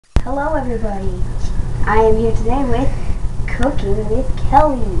Hello everybody, I am here today with Cooking with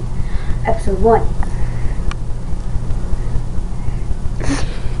Kelly, episode 1.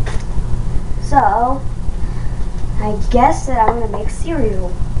 So, I guess that I'm going to make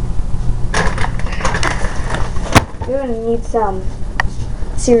cereal. You're going to need some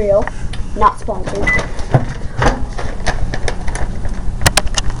cereal, not sponsored.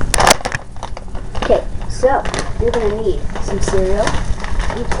 Okay, so you're going to need some cereal.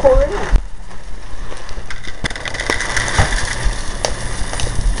 You pour it in.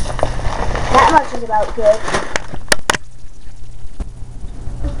 That much is about good.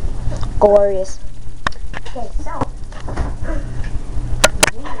 Glorious. Okay, so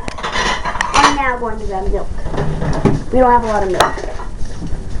I'm now going to grab milk. We don't have a lot of milk.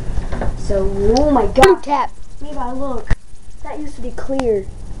 So, oh my god. Blue tap. Levi, look. That used to be clear.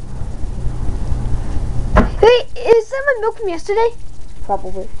 Hey, is that my milk from yesterday?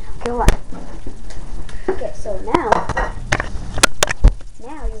 Probably. Okay, hold on. Okay, so now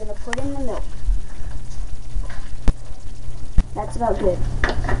you're going to put in the milk. That's about good.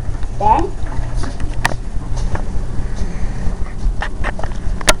 Then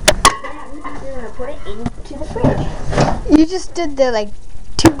you're going to put it into the fridge. You just did that like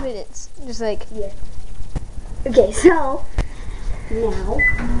 2 minutes. Just like, Yeah. Okay, so now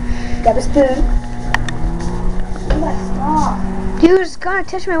grab a spoon. Stop. he was gonna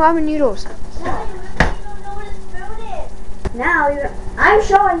touch my ramen noodles. Now I'm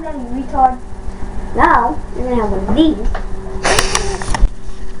showing them, you retard. Now you're gonna have one of these.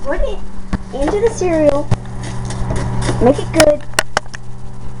 Put it into the cereal. Make it good.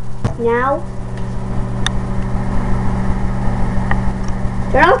 Now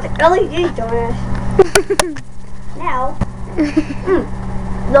turn off the LED, dumbass. Now,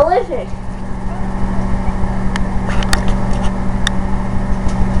 delicious.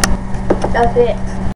 That's it.